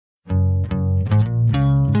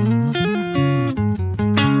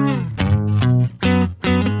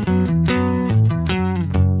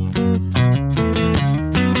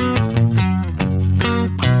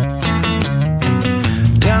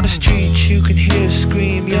hear her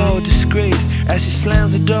scream, "Your disgrace," as she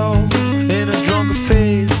slams the door in his drunken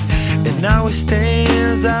face. And now he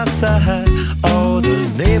stands outside. All the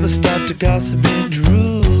neighbors start to gossip and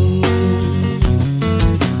drool.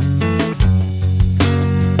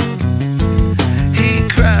 He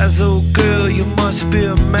cries, "Oh girl, you must be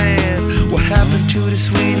a man. What happened to the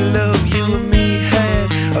sweet love you and me had?"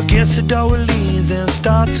 Against the door he leans and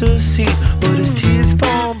starts to see, but his tears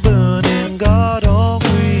fall burning, God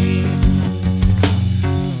hungry.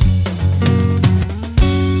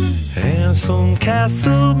 And some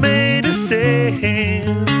castle made of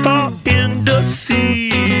sand fall in the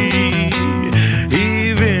sea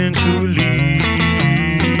eventually.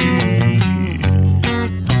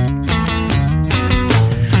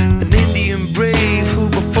 An Indian brave who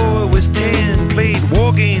before was 10 played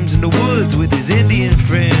war games in the woods with his Indian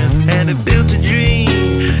friends, and he built a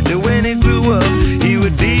dream that when he grew up he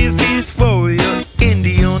would be a fierce warrior,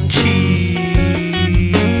 Indian chief.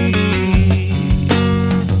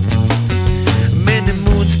 Many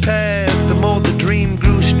moons passed, the more the dream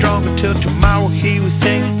grew strong, until tomorrow he would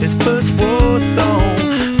sing his first war song,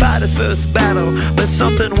 fight his first battle, but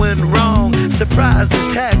something went wrong. Surprise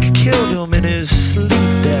attack killed him in his sleep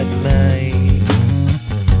that night.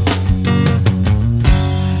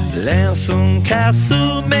 Some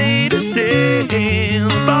castle made of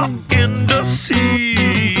sand fall in the sea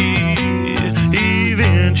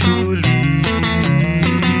eventually.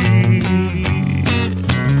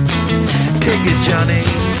 Take it, Johnny.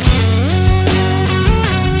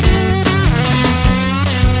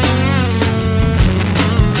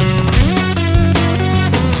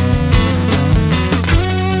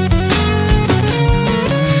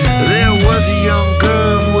 There was a young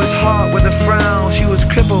girl who was hard with a frown. She was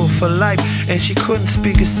crippled for life and she couldn't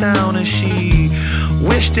speak a sound, and she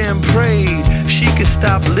wished and prayed she could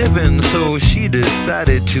stop living, so she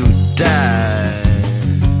decided to die.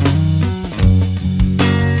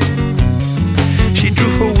 She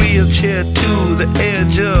drew her wheelchair to the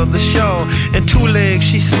edge of the shore, and two legs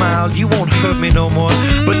she smiled, "You won't hurt me no more."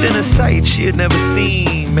 But then a sight she had never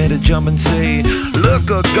seen made her jump and say, "Look,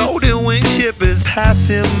 a golden winged ship is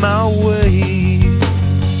passing my way."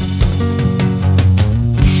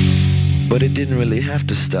 But it didn't really have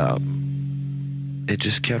to stop. It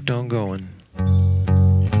just kept on going.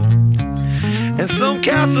 And some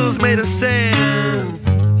castles made of sand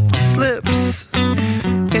slips